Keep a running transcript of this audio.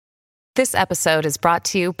This episode is brought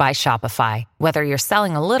to you by Shopify. Whether you're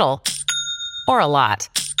selling a little or a lot,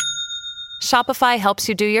 Shopify helps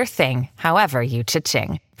you do your thing, however you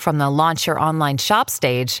cha-ching. From the launch your online shop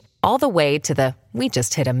stage, all the way to the we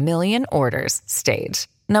just hit 1 million orders stage.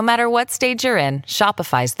 No matter what stage you're in,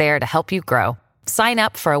 Shopify's there to help you grow. Sign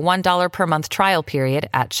up for a $1 per month trial period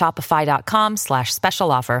at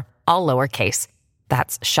shopify.com/special offer, all lowercase.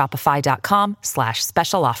 That's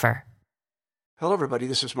shopify.com/special offer. Hello, everybody.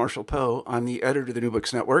 This is Marshall Poe. I'm the editor of the New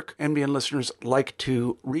Books Network. NBN listeners like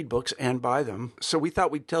to read books and buy them. So we thought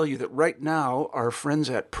we'd tell you that right now, our friends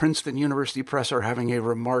at Princeton University Press are having a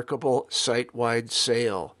remarkable site-wide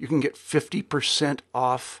sale. You can get 50%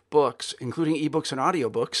 off books, including ebooks and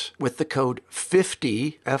audiobooks, with the code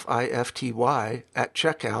 50, F-I-F-T-Y, at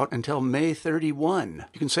checkout until May 31.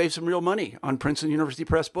 You can save some real money on Princeton University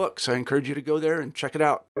Press books. I encourage you to go there and check it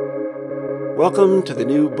out. Welcome to the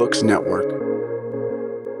New Books Network.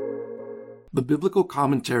 The biblical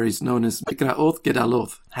commentaries known as Mikraot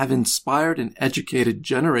Gedaloth have inspired and educated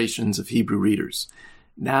generations of Hebrew readers.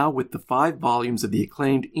 Now, with the 5 volumes of the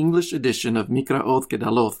acclaimed English edition of Mikraot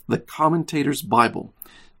Gedaloth, the Commentator's Bible,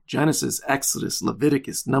 Genesis, Exodus,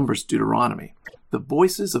 Leviticus, Numbers, Deuteronomy, the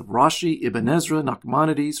voices of Rashi, Ibn Ezra,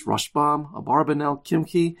 Nachmanides, Rashbam, Abarbanel,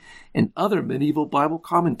 Kimchi, and other medieval Bible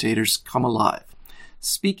commentators come alive,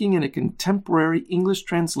 speaking in a contemporary English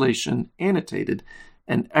translation, annotated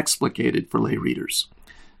and explicated for lay readers.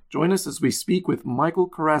 Join us as we speak with Michael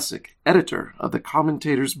Karasik, editor of the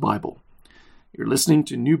Commentator's Bible. You're listening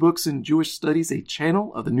to New Books in Jewish Studies, a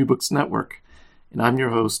channel of the New Books Network, and I'm your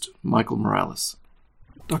host, Michael Morales.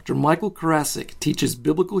 Dr. Michael Karasik teaches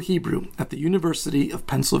Biblical Hebrew at the University of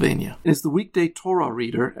Pennsylvania and is the weekday Torah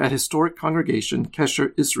reader at historic congregation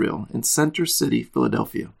Kesher Israel in Center City,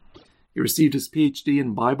 Philadelphia. He received his PhD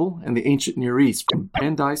in Bible and the Ancient Near East from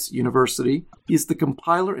Brandeis University. He is the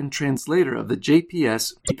compiler and translator of the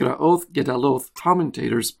JPS Mikraot Gedaloth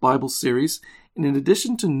Commentators Bible series, and in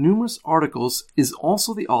addition to numerous articles, is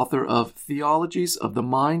also the author of Theologies of the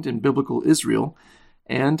Mind in Biblical Israel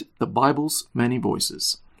and The Bible's Many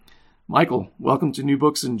Voices. Michael, welcome to New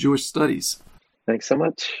Books in Jewish Studies. Thanks so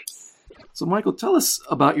much. So, Michael, tell us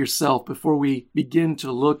about yourself before we begin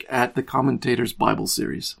to look at the Commentators Bible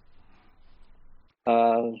series.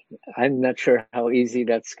 I'm not sure how easy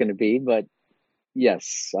that's going to be, but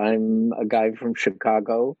yes, I'm a guy from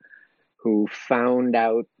Chicago who found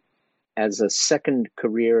out as a second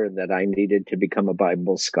career that I needed to become a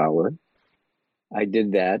Bible scholar. I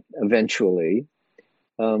did that eventually,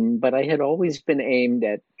 but I had always been aimed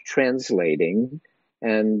at translating,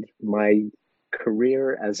 and my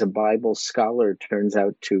career as a Bible scholar turns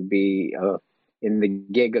out to be in the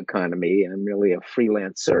gig economy. I'm really a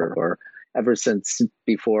freelancer, or ever since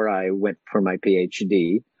before I went for my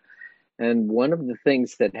PhD. And one of the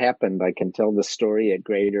things that happened, I can tell the story at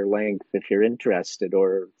greater length if you're interested,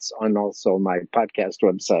 or it's on also my podcast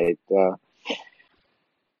website.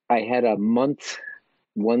 I had a month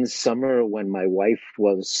one summer when my wife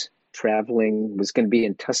was traveling, was going to be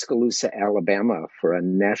in Tuscaloosa, Alabama for a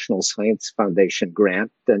National Science Foundation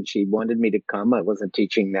grant, and she wanted me to come. I wasn't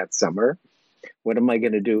teaching that summer. What am I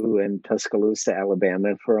going to do in Tuscaloosa,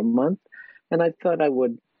 Alabama for a month? And I thought I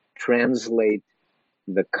would translate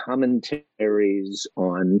the commentaries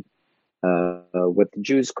on what the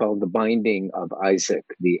Jews call the binding of Isaac,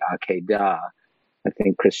 the Akedah. I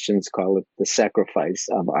think Christians call it the sacrifice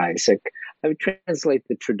of Isaac. I would translate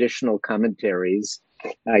the traditional commentaries.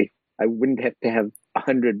 I wouldn't have to have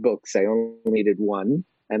 100 books. I only needed one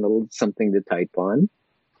and a little something to type on.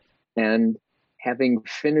 And having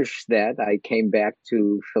finished that, I came back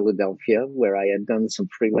to Philadelphia, where I had done some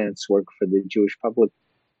freelance work for the Jewish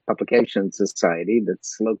Publication Society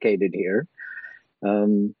that's located here.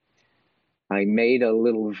 I made a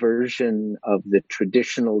little version of the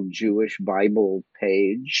traditional Jewish Bible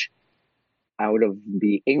page out of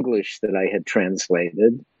the English that I had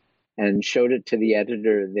translated and showed it to the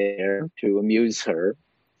editor there to amuse her.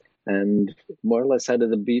 And more or less out of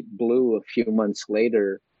the blue, a few months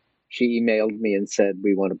later, she emailed me and said,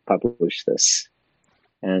 "We want to publish this."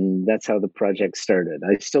 And that's how the project started.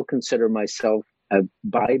 I still consider myself a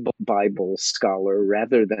Bible scholar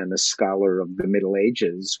rather than a scholar of the Middle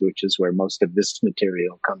Ages, which is where most of this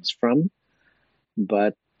material comes from.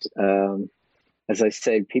 But as I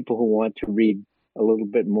say, people who want to read a little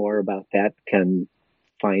bit more about that can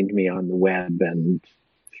find me on the web and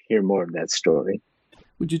hear more of that story.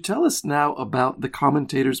 Would you tell us now about the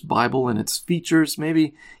Commentator's Bible and its features,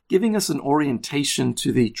 maybe giving us an orientation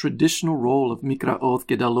to the traditional role of Mikraot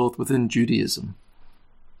Gedaloth within Judaism?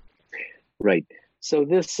 Right. So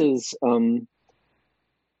this is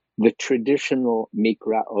the traditional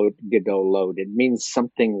Mikraot Gedolot. It means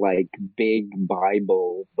something like big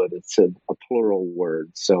Bible, but it's a plural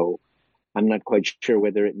word. So I'm not quite sure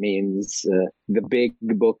whether it means the big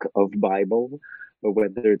book of Bible or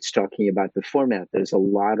whether it's talking about the format. There's a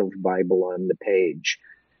lot of Bible on the page.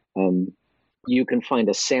 You can find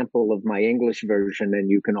a sample of my English version, and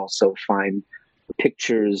you can also find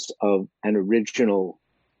pictures of an original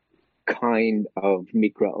kind of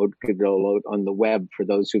Mikraot Gedolot on the web for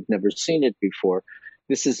those who've never seen it before.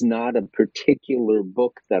 This is not a particular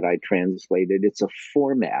book that I translated. It's a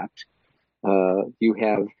format. You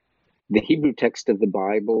have the Hebrew text of the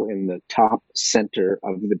Bible in the top center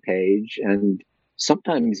of the page, and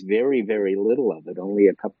sometimes very, very little of it, only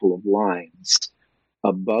a couple of lines.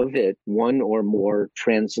 Above it, one or more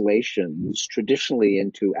translations, traditionally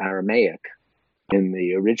into Aramaic, in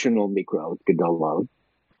the original Mikraot Gedolot,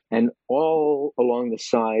 and all along the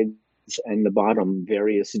sides and the bottom,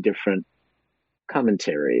 various different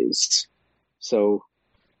commentaries. So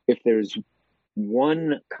if there's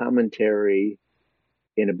one commentary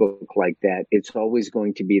in a book like that, it's always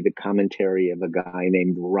going to be the commentary of a guy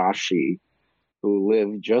named Rashi, who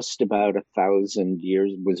lived just about 1,000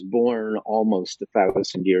 years, was born almost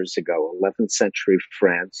 1,000 years ago, 11th century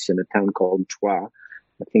France, in a town called Troyes.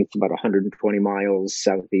 I think it's about 120 miles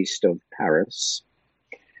southeast of Paris.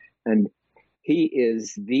 And he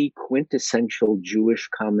is the quintessential Jewish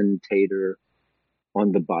commentator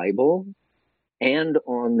on the Bible and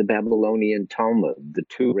on the Babylonian Talmud, the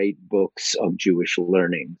two great books of Jewish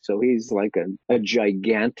learning. So he's like a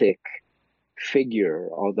gigantic figure,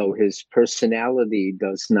 although his personality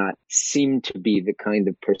does not seem to be the kind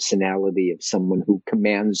of personality of someone who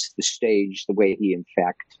commands the stage the way he in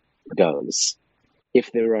fact does.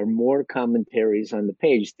 If there are more commentaries on the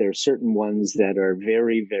page, there are certain ones that are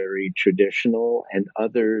very, very traditional and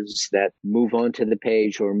others that move onto the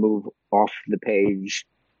page or move off the page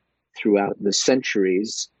throughout the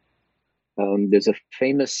centuries. There's a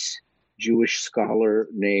famous Jewish scholar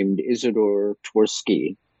named Isidore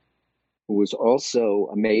Tversky, who was also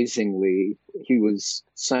amazingly, he was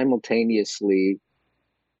simultaneously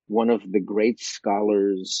one of the great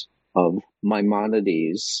scholars of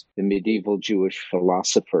Maimonides, the medieval Jewish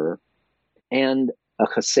philosopher, and a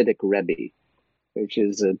Hasidic Rebbe, which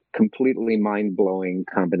is a completely mind-blowing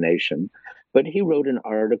combination. But he wrote an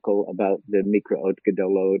article about the Mikraot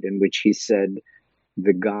Gedolot in which he said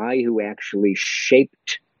the guy who actually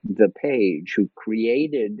shaped the page, who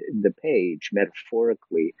created the page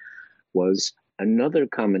metaphorically, was another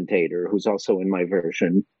commentator who's also in my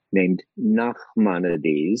version named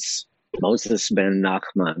Nachmanides, Moses ben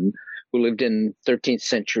Nachman, who lived in 13th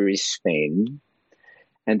century Spain.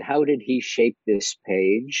 And how did he shape this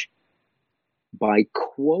page? By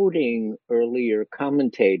quoting earlier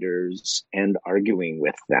commentators and arguing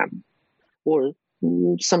with them, or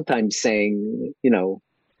sometimes saying,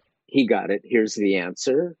 he got it, here's the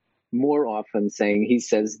answer. More often saying he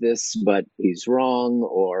says this, but he's wrong,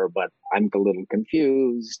 but I'm a little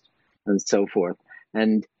confused, and so forth.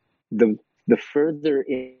 And the further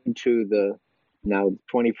into the now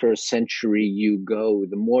 21st century you go,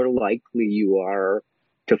 the more likely you are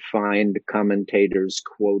to find commentators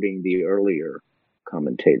quoting the earlier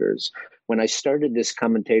commentators. When I started this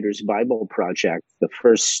Commentators Bible Project, the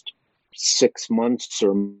first 6 months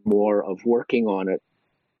or more of working on it,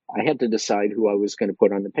 I had to decide who I was going to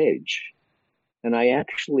put on the page. And I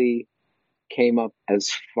actually came up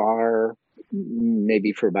as far,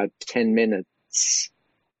 maybe for about 10 minutes,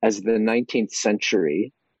 as the 19th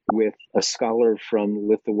century, with a scholar from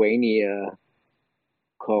Lithuania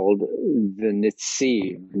called the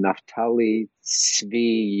Nitziv, Naftali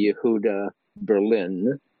Tzvi Yehuda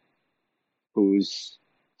Berlin, whose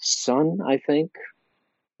son, I think,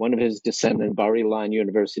 one of his descendants, Bar Ilan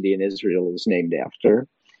University in Israel, is named after.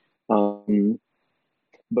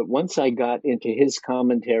 But once I got into his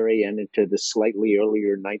commentary and into the slightly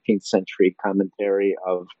earlier 19th century commentary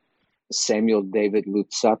of Samuel David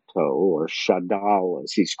Luzzatto, or Shadal,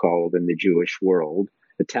 as he's called in the Jewish world,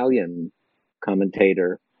 Italian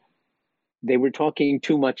commentator, they were talking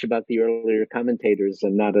too much about the earlier commentators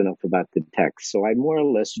and not enough about the text. So I more or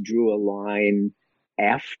less drew a line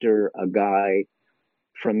after a guy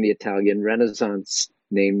from the Italian Renaissance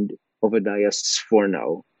named Ovidiu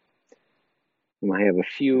Sforno, whom I have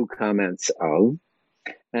a few comments of.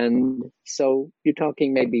 And so you're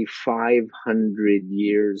talking maybe 500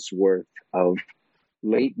 years worth of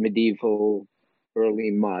late medieval,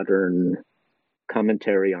 early modern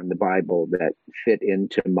commentary on the Bible that fit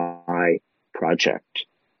into my project.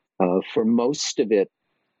 For most of it,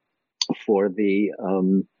 for the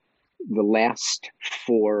last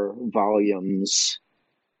 4 volumes,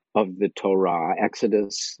 of the Torah,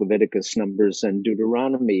 Exodus, Leviticus, Numbers, and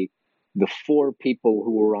Deuteronomy, the four people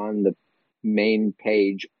who were on the main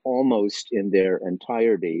page almost in their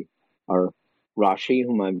entirety are Rashi,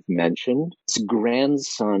 whom I've mentioned, his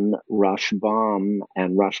grandson Rashbam,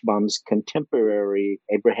 and Rashbam's contemporary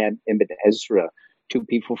Abraham ibn Ezra, two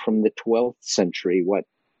people from the 12th century, what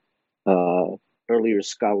earlier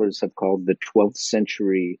scholars have called the 12th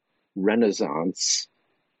century Renaissance,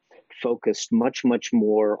 focused much, much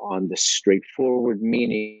more on the straightforward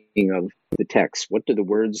meaning of the text. What do the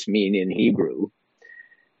words mean in Hebrew?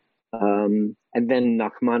 And then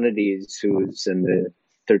Nachmanides, who's in the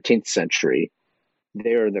 13th century,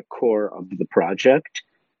 they're the core of the project.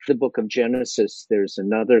 For the book of Genesis, there's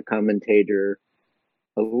another commentator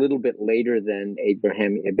a little bit later than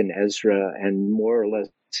Abraham ibn Ezra and more or less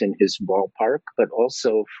in his ballpark, but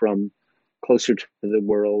also from closer to the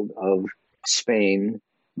world of Spain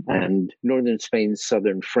and northern Spain,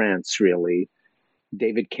 southern France, really.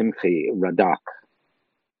 David Kimchi, Radak,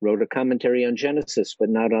 wrote a commentary on Genesis, but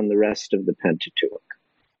not on the rest of the Pentateuch.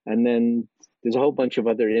 And then there's a whole bunch of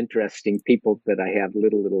other interesting people that I have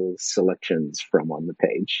little selections from on the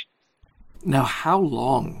page. Now, how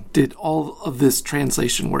long did all of this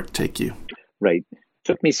translation work take you? Right. It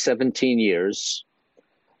took me 17 years.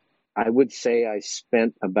 I would say I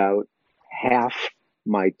spent about half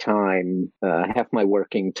my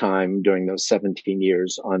working time during those 17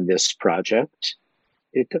 years on this project.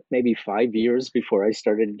 It took maybe 5 years before I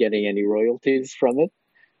started getting any royalties from it,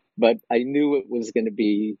 but I knew it was going to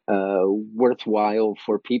be worthwhile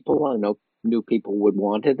for people. I knew people would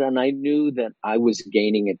want it, and I knew that I was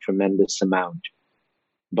gaining a tremendous amount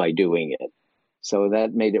by doing it. So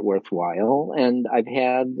that made it worthwhile. And I've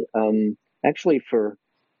had, actually for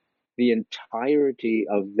the entirety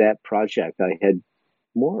of that project, I had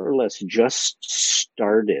more or less just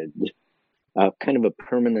started kind of a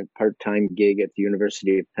permanent part-time gig at the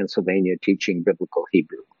University of Pennsylvania teaching biblical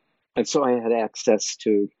Hebrew. And so I had access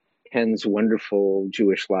to Penn's wonderful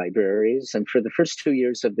Jewish libraries. And for the first 2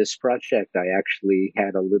 years of this project, I actually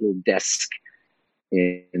had a little desk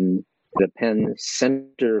in the Penn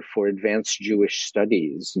Center for Advanced Jewish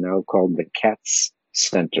Studies, now called the Katz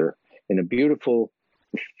Center, in a beautiful,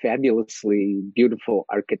 fabulously beautiful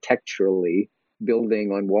architecturally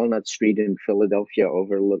building on Walnut Street in Philadelphia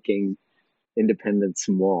overlooking Independence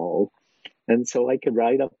Mall. And so I could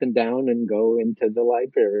ride up and down and go into the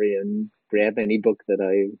library and grab any book that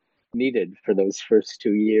I needed for those first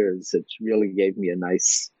 2 years. It really gave me a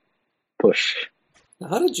nice push.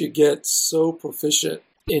 How did you get so proficient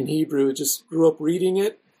in Hebrew? Just grew up reading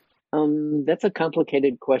it? That's a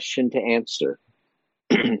complicated question to answer.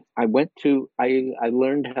 I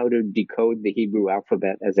learned how to decode the Hebrew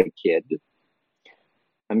alphabet as a kid.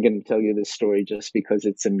 I'm going to tell you this story just because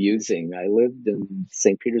it's amusing. I lived in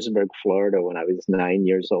St. Petersburg, Florida when I was 9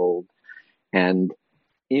 years old. And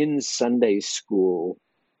in Sunday school,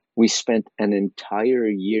 we spent an entire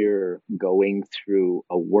year going through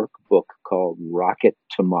a workbook called Rocket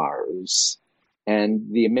to Mars. And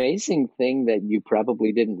the amazing thing that you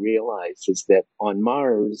probably didn't realize is that on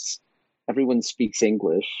Mars, everyone speaks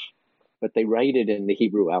English, but they write it in the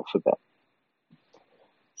Hebrew alphabet.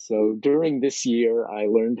 So during this year, I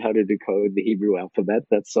learned how to decode the Hebrew alphabet.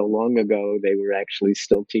 That's so long ago, they were actually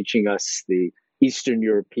still teaching us the Eastern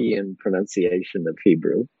European pronunciation of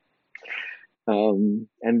Hebrew. And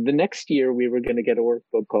the next year, we were going to get a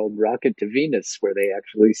workbook called Rocket to Venus, where they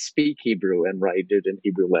actually speak Hebrew and write it in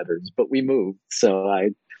Hebrew letters. But we moved, so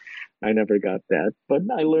I never got that. But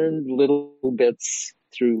I learned little bits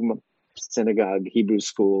through synagogue, Hebrew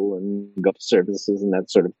school, and go to services and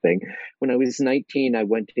that sort of thing. When I was 19, I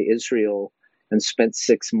went to Israel and spent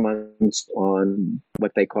 6 months on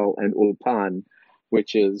what they call an ulpan,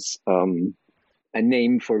 which is a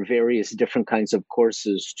name for various different kinds of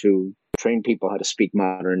courses to train people how to speak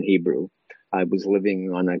modern Hebrew. I was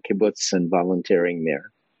living on a kibbutz and volunteering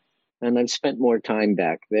there. And I've spent more time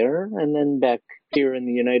back there. And then back here in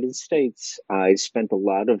the United States, I spent a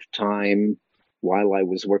lot of time while I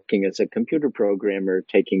was working as a computer programmer,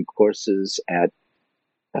 taking courses at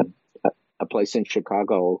a place in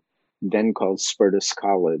Chicago, then called Spertus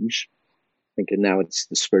College. I think now it's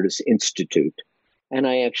the Spertus Institute. And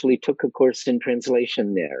I actually took a course in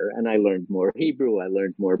translation there, and I learned more Hebrew, I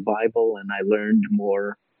learned more Bible, and I learned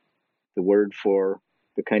more. The word for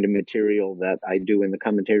the kind of material that I do in the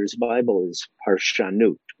Commentator's Bible is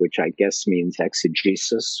parshanut, which I guess means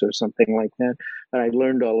exegesis or something like that. But I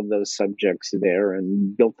learned all of those subjects there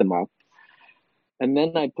and built them up. And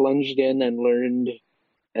then I plunged in and learned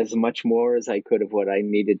as much more as I could of what I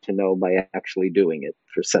needed to know by actually doing it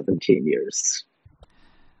for 17 years.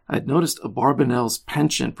 I'd noticed Abarbanel's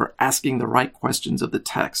penchant for asking the right questions of the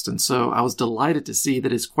text, and so I was delighted to see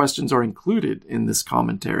that his questions are included in this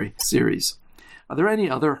commentary series. Are there any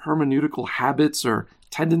other hermeneutical habits or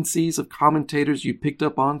tendencies of commentators you picked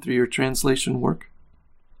up on through your translation work?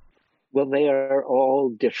 Well, they are all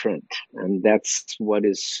different, and that's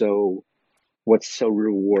what's so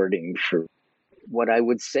rewarding for. What I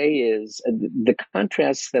would say is the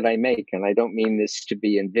contrasts that I make, and I don't mean this to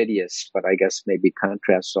be invidious, but I guess maybe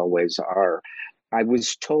contrasts always are. I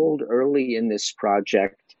was told early in this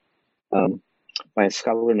project by a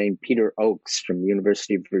scholar named Peter Oakes from the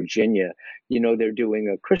University of Virginia, they're doing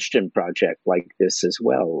a Christian project like this as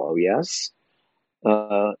well. Oh, yes?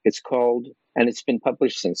 It's called, and it's been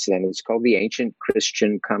published since then, it's called the Ancient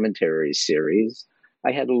Christian Commentary Series.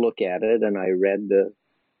 I had a look at it, and I read the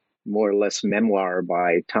more or less memoir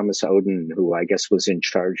by Thomas Oden, who I guess was in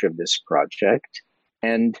charge of this project.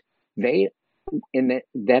 And they, in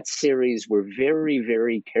that series, were very,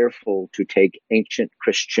 very careful to take ancient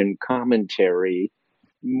Christian commentary,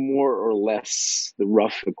 more or less the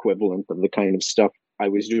rough equivalent of the kind of stuff I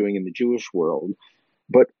was doing in the Jewish world,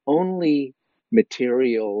 but only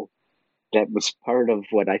material that was part of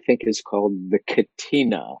what I think is called the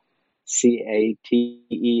Catena. Catena,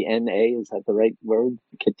 is that the right word?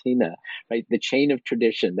 Catena, right? The chain of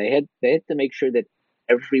tradition. They had to make sure that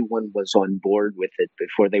everyone was on board with it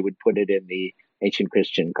before they would put it in the ancient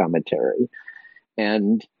Christian commentary.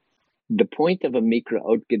 And the point of a Mikra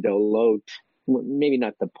Ot Gedolot, maybe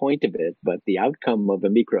not the point of it, but the outcome of a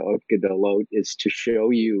Mikra Ot Gedolot is to show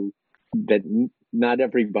you that not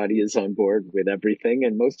everybody is on board with everything,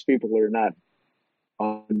 and most people are not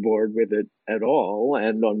on board with it at all.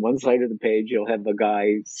 And on one side of the page, you'll have a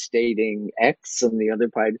guy stating X, and the other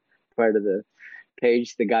part of the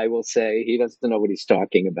page, the guy will say he doesn't know what he's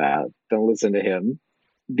talking about. Don't listen to him.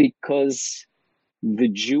 Because the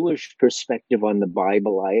Jewish perspective on the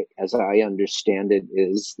Bible, as I understand it,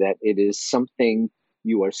 is that it is something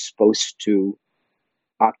you are supposed to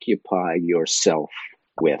occupy yourself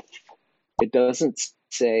with. It doesn't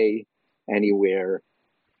say anywhere,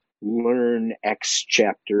 learn X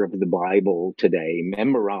chapter of the Bible today,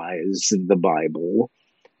 memorize the Bible,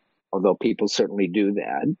 although people certainly do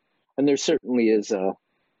that. And there certainly is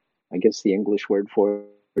I guess the English word for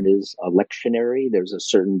it is a lectionary. There's a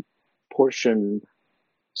certain portion,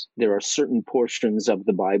 there are certain portions of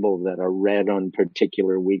the Bible that are read on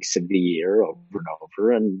particular weeks of the year over and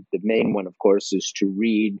over. And the main one, of course, is to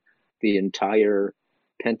read the entire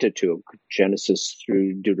Pentateuch, Genesis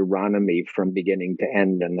through Deuteronomy from beginning to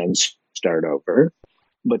end, and then start over.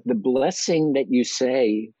 But the blessing that you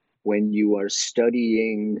say when you are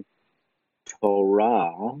studying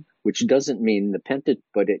Torah, which doesn't mean the Pentateuch,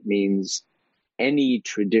 but it means any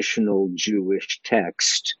traditional Jewish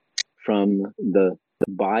text from the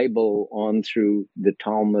Bible on through the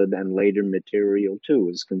Talmud and later material too,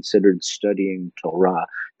 is considered studying Torah.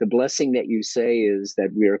 The blessing that you say is that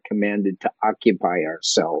we are commanded to occupy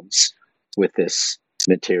ourselves with this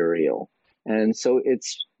material. And so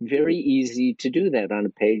it's very easy to do that on a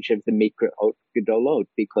page of the Mikra Ot Gedolot,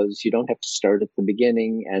 because you don't have to start at the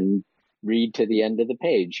beginning and read to the end of the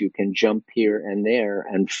page. You can jump here and there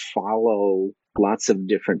and follow lots of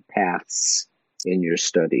different paths in your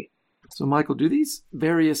study. So, Michael, do these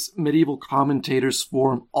various medieval commentators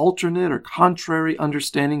form alternate or contrary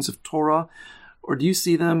understandings of Torah, or do you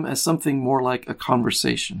see them as something more like a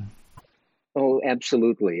conversation? Oh,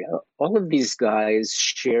 absolutely. All of these guys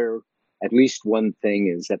share at least one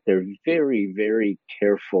thing, is that they're very, very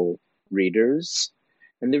careful readers,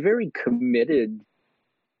 and they're very committed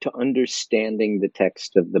to understanding the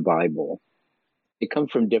text of the Bible. They come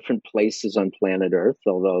from different places on planet Earth,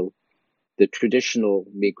 although the traditional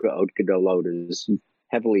Mikra Ot Gedolot is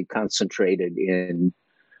heavily concentrated in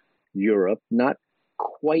Europe, not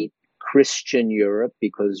quite Christian Europe,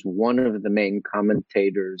 because one of the main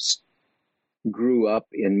commentators grew up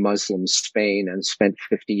in Muslim Spain and spent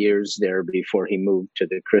 50 years there before he moved to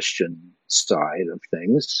the Christian side of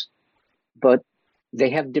things. But they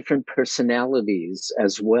have different personalities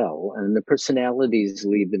as well, and the personalities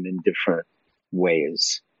lead them in different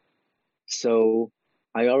ways. So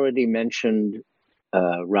I already mentioned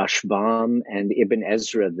Rashbam and Ibn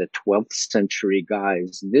Ezra, the 12th century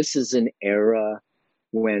guys. This is an era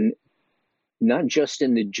when, not just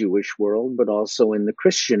in the Jewish world, but also in the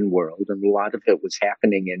Christian world, and a lot of it was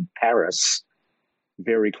happening in Paris,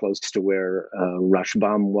 very close to where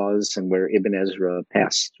Rashbam was and where Ibn Ezra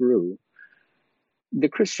passed through. The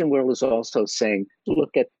Christian world is also saying,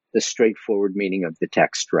 look at the straightforward meaning of the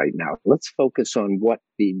text right now. Let's focus on what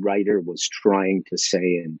the writer was trying to say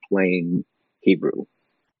in plain Hebrew.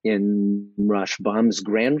 in Rashbam's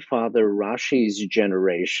grandfather Rashi's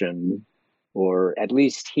generation, or at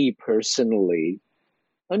least he personally,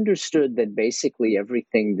 understood that basically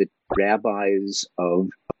everything that rabbis of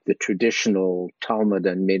the traditional Talmud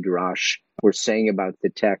and Midrash were saying about the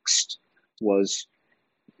text was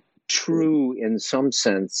true in some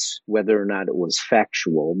sense, whether or not it was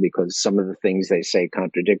factual, because some of the things they say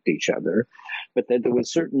contradict each other, but that there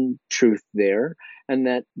was certain truth there, and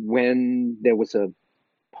that when there was a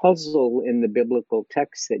puzzle in the biblical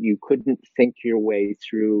text that you couldn't think your way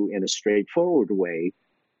through in a straightforward way,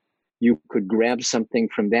 you could grab something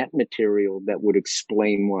from that material that would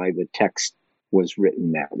explain why the text was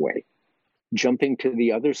written that way. Jumping to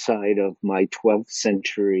the other side of my 12th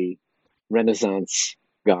century Renaissance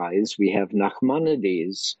guys, we have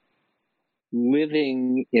Nachmanides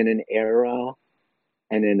living in an era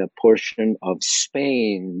and in a portion of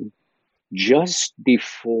Spain just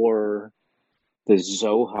before the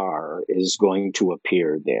Zohar is going to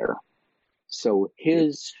appear there. So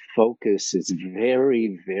his focus is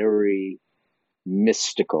very, very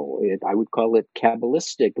mystical. I would call it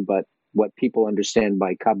Kabbalistic, but what people understand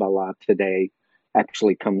by Kabbalah today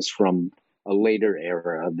actually comes from a later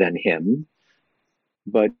era than him.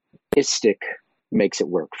 But Istic makes it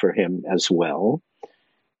work for him as well.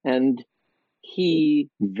 And he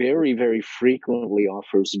very, very frequently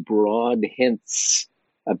offers broad hints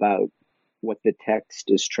about what the text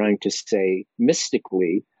is trying to say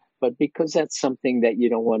mystically, but because that's something that you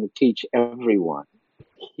don't want to teach everyone,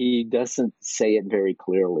 he doesn't say it very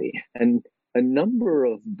clearly. And a number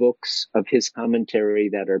of books of his commentary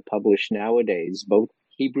that are published nowadays, both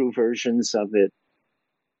Hebrew versions of it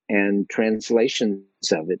and translations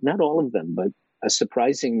of it, not all of them, but a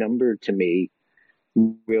surprising number to me,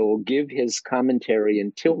 will give his commentary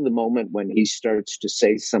until the moment when he starts to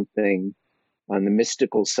say something on the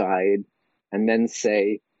mystical side, and then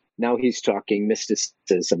say, now he's talking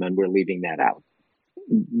mysticism and we're leaving that out.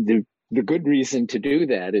 The good reason to do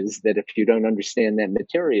that is that if you don't understand that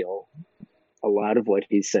material, a lot of what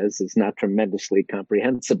he says is not tremendously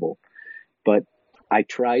comprehensible. But I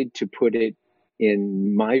tried to put it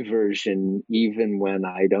in my version, even when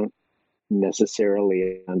I don't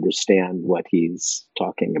necessarily understand what he's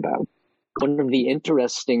talking about. One of the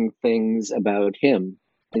interesting things about him,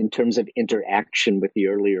 in terms of interaction with the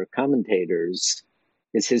earlier commentators,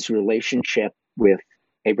 is his relationship with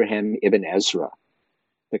Abraham ibn Ezra,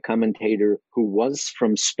 the commentator who was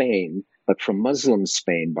from Spain, but from Muslim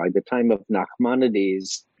Spain. By the time of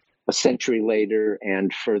Nachmanides, a century later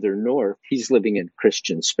and further north, he's living in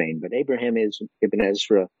Christian Spain. But Abraham ibn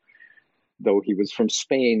Ezra, though he was from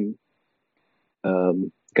Spain,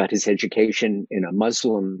 got his education in a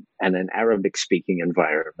Muslim and an Arabic-speaking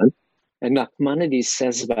environment. And Nachmanides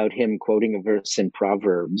says about him, quoting a verse in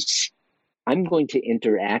Proverbs, I'm going to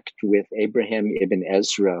interact with Abraham ibn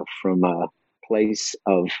Ezra from a place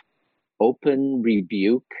of open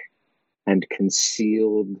rebuke and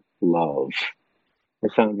concealed love. I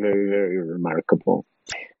found very, very remarkable.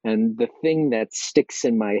 And the thing that sticks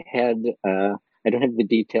in my head, I don't have the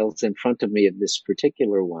details in front of me of this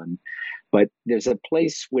particular one, but there's a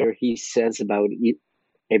place where he says about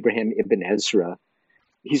Abraham ibn Ezra,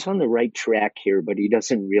 he's on the right track here, but he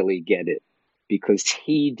doesn't really get it because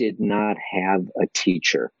he did not have a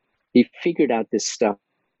teacher. He figured out this stuff,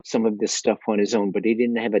 some of this stuff on his own, but he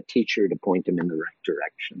didn't have a teacher to point him in the right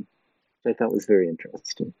direction. So I thought it was very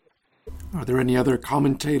interesting. Are there any other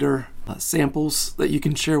commentator samples that you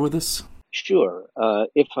can share with us? Sure.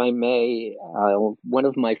 If I may, one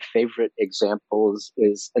of my favorite examples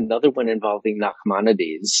is another one involving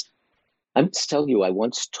Nachmanides. I must tell you, I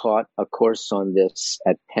once taught a course on this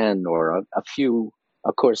at Penn, or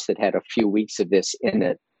a course that had a few weeks of this in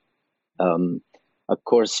it. A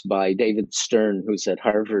course by David Stern, who's at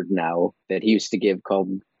Harvard now, that he used to give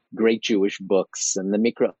called Great Jewish Books. And the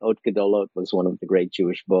Mikraot Gedolot was one of the great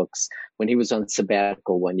Jewish books. When he was on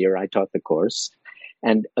sabbatical one year, I taught the course.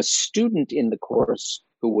 And a student in the course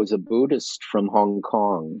who was a Buddhist from Hong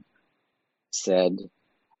Kong said,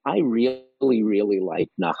 I really, really like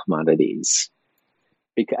Nachmanides.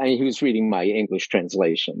 Because he was reading my English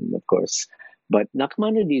translation, of course. But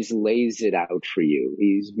Nachmanides lays it out for you.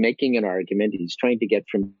 He's making an argument. He's trying to get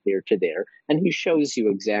from here to there. And he shows you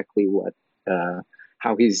exactly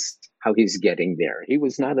how he's getting there. He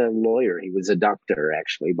was not a lawyer. He was a doctor,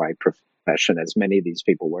 actually, by profession, as many of these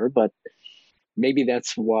people were. But maybe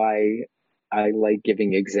that's why I like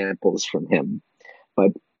giving examples from him.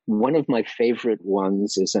 But one of my favorite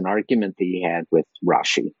ones is an argument that he had with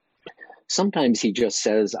Rashi. Sometimes he just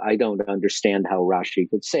says, I don't understand how Rashi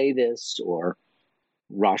could say this, or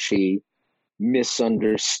Rashi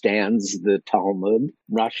misunderstands the Talmud.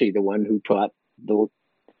 Rashi, the one who taught the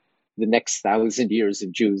next 1,000 years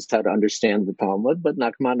of Jews how to understand the Talmud, but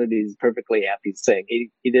Nachmanides is perfectly happy saying he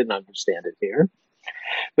didn't understand it here.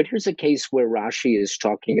 But here's a case where Rashi is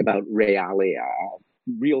talking about realia,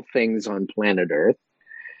 real things on planet Earth.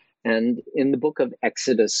 And in the book of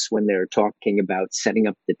Exodus, when they're talking about setting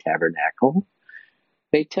up the tabernacle,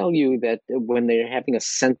 they tell you that when they're having a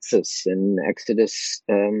census in Exodus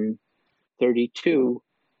 32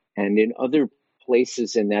 and in other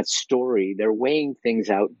places in that story, they're weighing things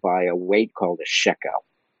out by a weight called a shekel.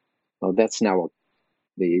 Well, that's now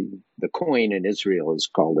the coin in Israel is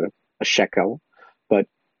called a shekel, but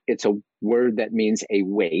it's a word that means a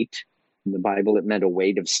weight. In the Bible, it meant a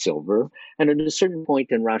weight of silver. And at a certain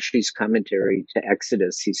point in Rashi's commentary to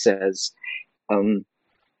Exodus, he says,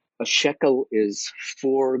 a shekel is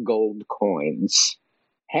 4 gold coins,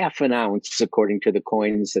 half an ounce, according to the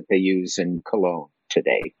coins that they use in Cologne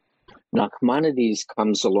today. Nachmanides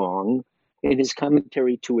comes along in his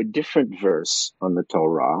commentary to a different verse on the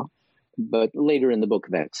Torah, but later in the book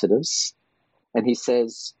of Exodus, and he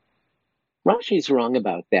says, Rashi's wrong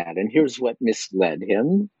about that, and here's what misled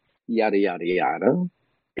him, yada, yada, yada.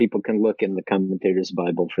 People can look in the Commentator's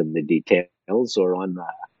Bible for the details or on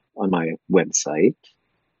my website.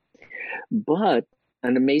 But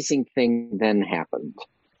an amazing thing then happened.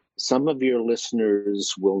 Some of your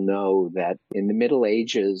listeners will know that in the Middle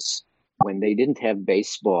Ages, when they didn't have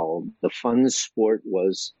baseball, the fun sport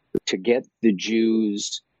was to get the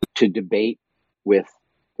Jews to debate with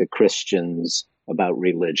the Christians about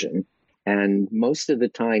religion. And most of the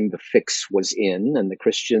time, the fix was in, and the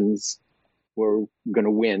Christians were going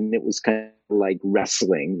to win. It was kind of like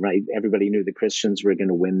wrestling, right? Everybody knew the Christians were going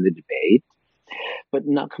to win the debate. But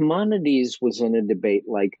Nachmanides was in a debate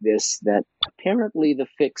like this that apparently the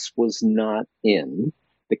fix was not in.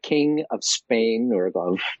 The king of Spain or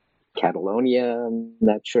of Catalonia, I'm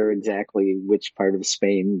not sure exactly which part of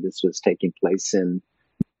Spain this was taking place in,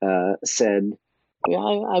 said, yeah,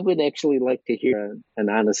 I would actually like to hear an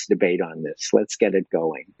honest debate on this. Let's get it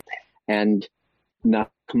going. And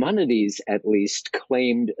Nachmanides at least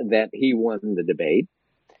claimed that he won the debate.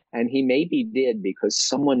 And he maybe did because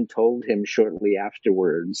someone told him shortly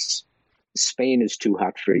afterwards, Spain is too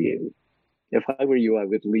hot for you. If I were you, I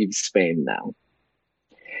would leave Spain now.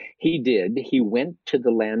 He did. He went to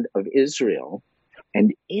the land of Israel.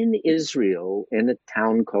 And in Israel, in a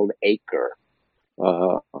town called Acre,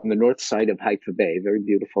 on the north side of Haifa Bay, very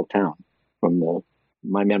beautiful town from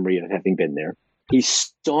my memory of having been there, he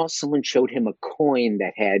saw someone showed him a coin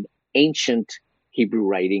that had ancient Hebrew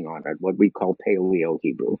writing on it, what we call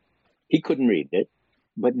Paleo-Hebrew. He couldn't read it,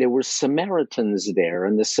 but there were Samaritans there,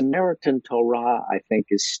 and the Samaritan Torah, I think,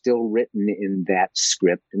 is still written in that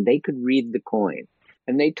script, and they could read the coin.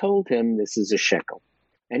 And they told him this is a shekel.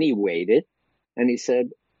 And he weighed it, and he said,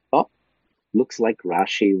 oh, looks like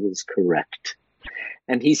Rashi was correct.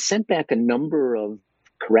 And he sent back a number of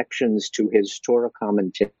corrections to his Torah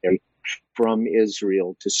commentary from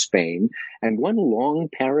Israel to Spain, and one long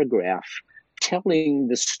paragraph telling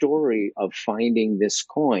the story of finding this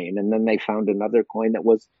coin. And then they found another coin that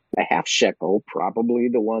was a half shekel, probably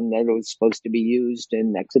the one that was supposed to be used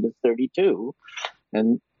in Exodus 32,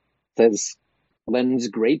 and says, lends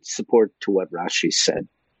great support to what Rashi said.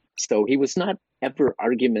 So he was not ever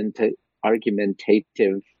argumentative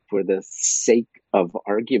for the sake of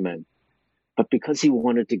argument, but because he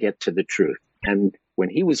wanted to get to the truth. And when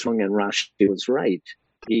he was wrong and Rashi was right,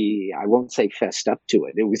 he, I won't say fessed up to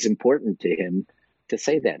it. It was important to him to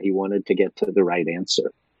say that. He wanted to get to the right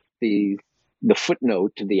answer. The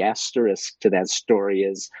footnote, the asterisk to that story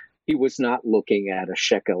is he was not looking at a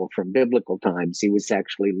shekel from biblical times. He was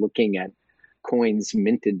actually looking at coins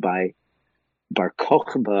minted by Bar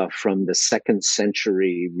Kokhba from the 2nd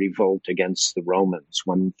century revolt against the Romans,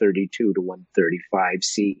 132 to 135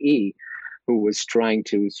 CE, who was trying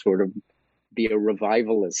to sort of be a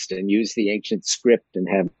revivalist and use the ancient script and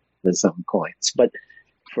have his own coins. But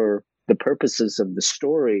for the purposes of the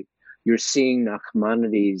story, you're seeing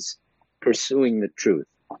Nachmanides pursuing the truth,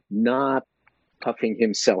 not puffing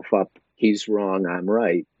himself up, he's wrong, I'm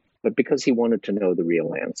right, but because he wanted to know the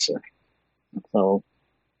real answer. So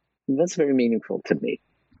that's very meaningful to me.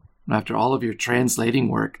 After all of your translating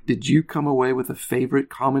work, did you come away with a favorite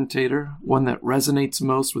commentator, one that resonates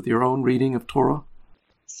most with your own reading of Torah?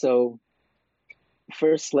 So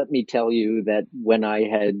first, let me tell you that when I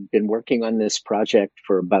had been working on this project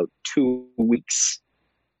for about 2 weeks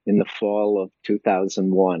in the fall of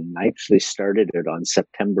 2001, I actually started it on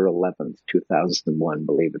September 11th, 2001,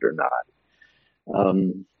 believe it or not.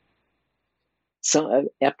 So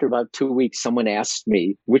after about 2 weeks, someone asked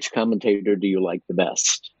me, which commentator do you like the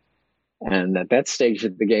best? And at that stage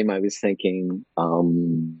of the game, I was thinking,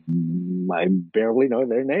 I barely know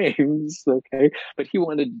their names, okay? But he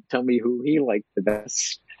wanted to tell me who he liked the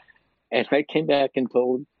best. And I came back and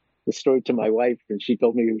told the story to my wife, and she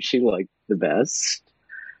told me who she liked the best.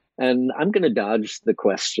 And I'm going to dodge the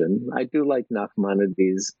question. I do like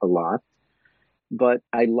Nachmanides a lot, but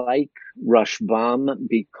I like Rashbam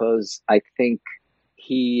because I think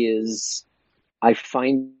I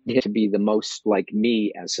find him to be the most like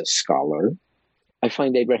me as a scholar. I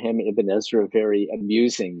find Abraham Ibn Ezra very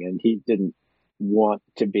amusing, and he didn't want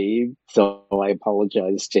to be, so I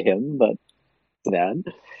apologize to him, but that.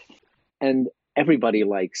 And everybody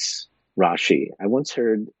likes Rashi. I once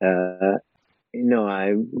heard,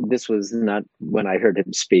 this was not when I heard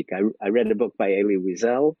him speak. I read a book by Elie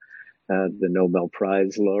Wiesel, the Nobel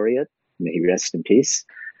Prize laureate. May he rest in peace.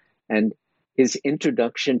 And his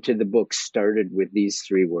introduction to the book started with these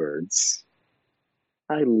 3 words: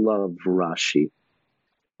 I love Rashi.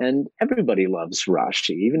 And everybody loves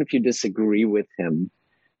Rashi. Even if you disagree with him,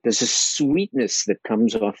 there's a sweetness that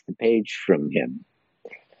comes off the page from him.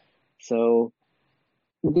 So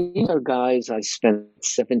these are guys I spent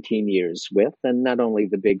 17 years with, and not only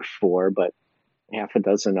the big 4, but half a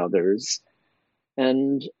dozen others.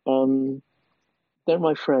 And they're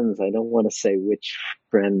my friends. I don't want to say which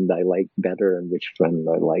friend I like better and which friend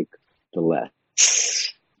I like the less.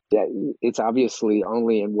 Yeah, it's obviously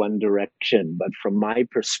only in one direction, but from my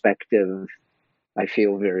perspective, I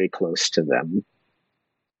feel very close to them.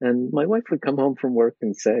 And my wife would come home from work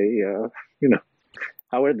and say,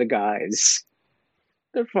 how are the guys?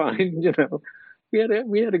 They're fine, We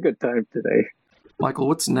had a good time today. Michael,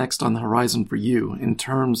 what's next on the horizon for you in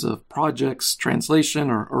terms of projects,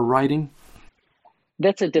 translation, or writing?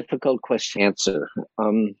 That's a difficult question to answer.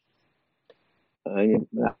 I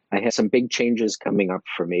have some big changes coming up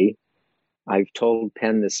for me. I've told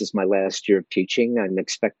Penn this is my last year of teaching. I'm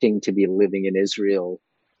expecting to be living in Israel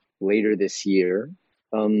later this year.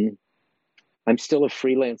 I'm still a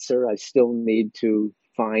freelancer. I still need to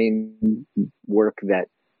find work that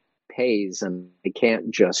pays, and I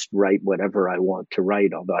can't just write whatever I want to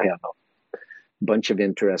write, although I have a bunch of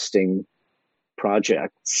interesting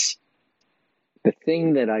projects. The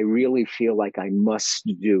thing that I really feel like I must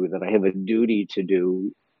do, that I have a duty to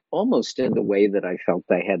do, almost in the way that I felt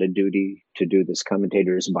I had a duty to do this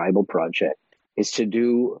Commentator's Bible Project, is to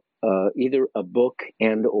do either a book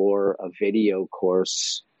and or a video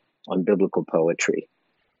course on biblical poetry.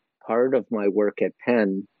 Part of my work at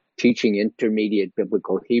Penn, teaching intermediate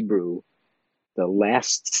biblical Hebrew, the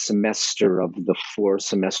last semester of the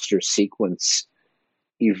 4-semester sequence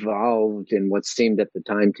evolved in what seemed at the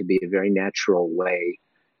time to be a very natural way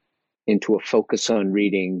into a focus on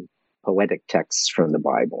reading poetic texts from the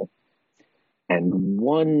Bible. And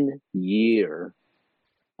one year,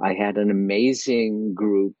 I had an amazing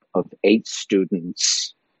group of 8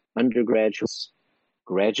 students, undergraduates,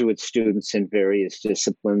 graduate students in various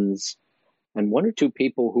disciplines, and 1 or 2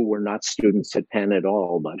 people who were not students at Penn at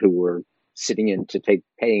all, but who were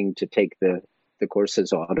paying to take the course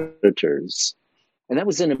as auditors. And that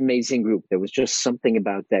was an amazing group. There was just something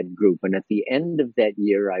about that group. And at the end of that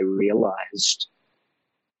year, I realized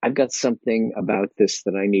I've got something about this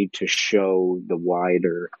that I need to show the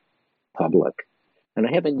wider public. And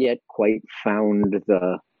I haven't yet quite found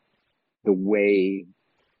the way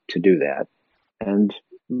to do that. And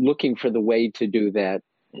looking for the way to do that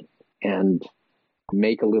and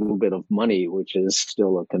make a little bit of money, which is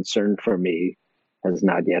still a concern for me, has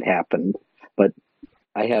not yet happened. But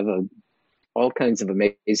I have all kinds of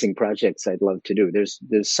amazing projects I'd love to do. There's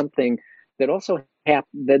something that also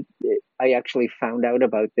happened that I actually found out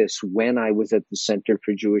about this when I was at the Center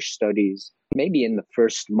for Jewish Studies, maybe in the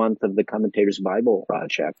first month of the Commentator's Bible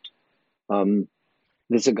Project.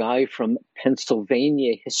 There's a guy from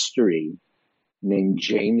Pennsylvania history named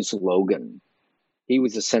James Logan. He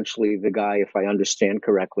was essentially the guy, if I understand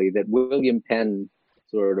correctly, that William Penn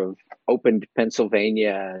sort of opened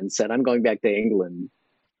Pennsylvania and said, I'm going back to England,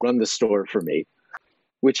 run the store for me,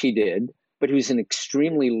 which he did. But he was an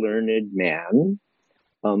extremely learned man,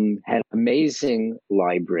 had an amazing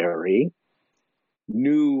library,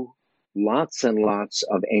 knew lots and lots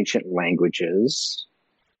of ancient languages,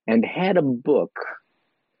 and had a book,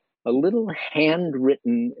 a little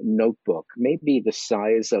handwritten notebook, maybe the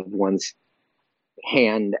size of one's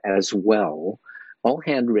hand as well, all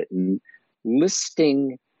handwritten,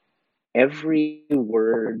 listing every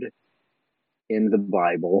word in the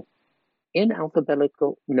Bible in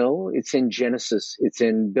alphabetical, no, it's in Genesis, it's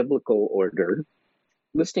in biblical order,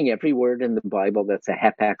 listing every word in the Bible that's a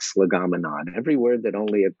hapax legomenon, every word that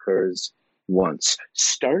only occurs once,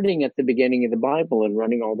 starting at the beginning of the Bible and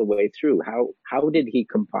running all the way through. How did he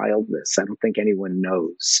compile this? I don't think anyone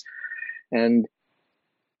knows. And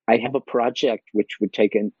I have a project which would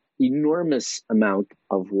take an enormous amount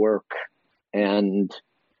of work and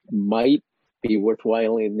might be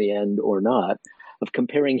worthwhile in the end or not, of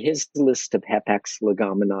comparing his list of hapax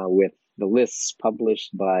legomena with the lists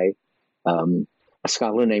published by a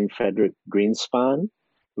scholar named Frederick Greenspan,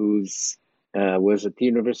 who's was at the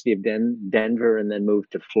University of Denver and then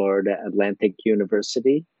moved to Florida Atlantic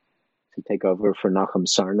University to take over for Nachum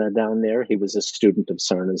Sarna down there. He was a student of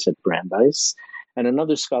Sarna's at Brandeis. And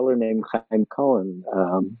another scholar named Chaim Cohen,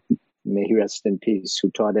 may he rest in peace,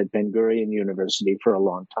 who taught at Ben Gurion University for a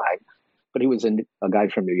long time. But he was a guy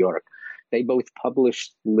from New York. They both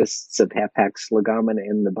published lists of hapax legomena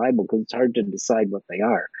in the Bible because it's hard to decide what they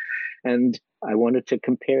are. And I wanted to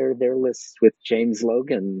compare their lists with James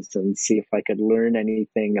Logan's and see if I could learn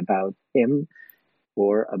anything about him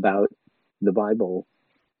or about the Bible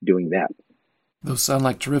doing that. Those sound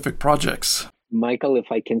like terrific projects. Michael,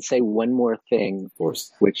 if I can say one more thing, of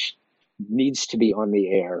course, which needs to be on the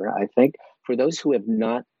air, I think, for those who have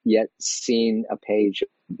not yet seen a page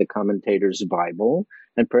of the Commentator's Bible,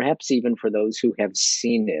 and perhaps even for those who have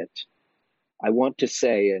seen it, I want to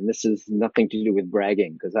say, and this is nothing to do with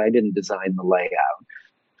bragging because I didn't design the layout,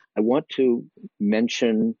 I want to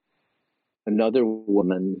mention another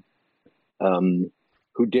woman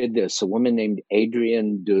who did this, a woman named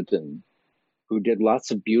Adrienne Duden, who did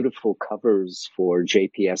lots of beautiful covers for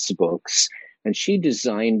JPS books. And she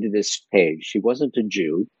designed this page. She wasn't a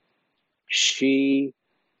Jew. She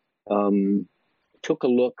took a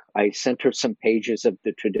look. I sent her some pages of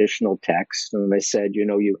the traditional text. And I said,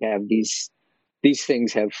 you have these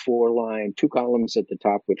things have 2 columns at the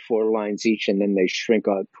top with 4 lines each, and then they shrink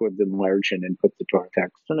out toward the margin and put the Torah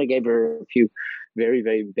text. And I gave her a few very,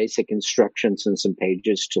 very basic instructions and some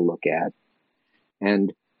pages to look at.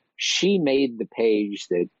 And she made the page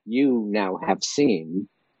that you now have seen,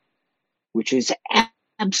 which is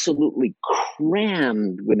absolutely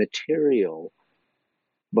crammed with material.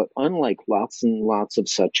 But unlike lots and lots of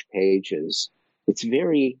such pages,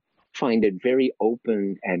 find it very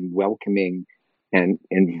open and welcoming and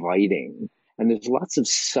inviting. And there's lots of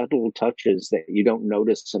subtle touches that you don't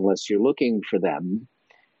notice unless you're looking for them.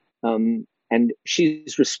 And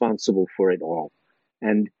she's responsible for it all.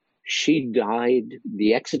 And she died.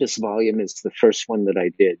 The Exodus volume is the first one that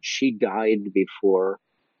I did. She died before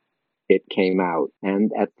it came out.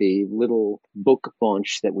 And at the little book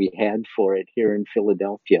launch that we had for it here in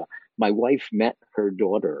Philadelphia, my wife met her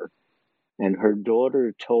daughter. And her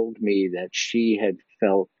daughter told me that she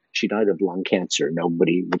died of lung cancer. No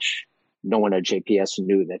one at JPS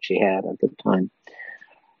knew that she had at the time.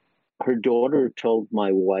 Her daughter told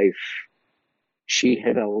my wife she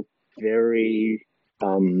had felt very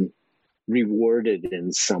rewarded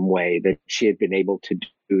in some way that she had been able to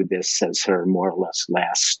do this as her more or less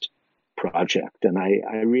last project. And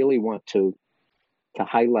I really want to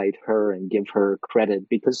highlight her and give her credit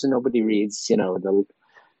because nobody reads,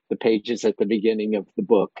 the pages at the beginning of the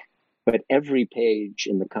book. But every page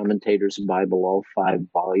in the Commentator's Bible, all 5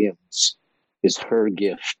 volumes, is her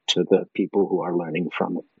gift to the people who are learning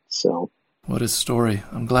from it. So, what a story.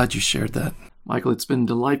 I'm glad you shared that. Michael, it's been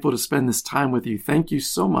delightful to spend this time with you. Thank you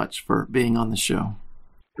so much for being on the show.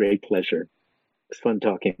 Great pleasure. It's fun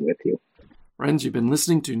talking with you. Friends, you've been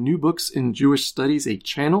listening to New Books in Jewish Studies, a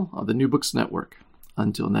channel of the New Books Network.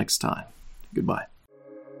 Until next time, goodbye.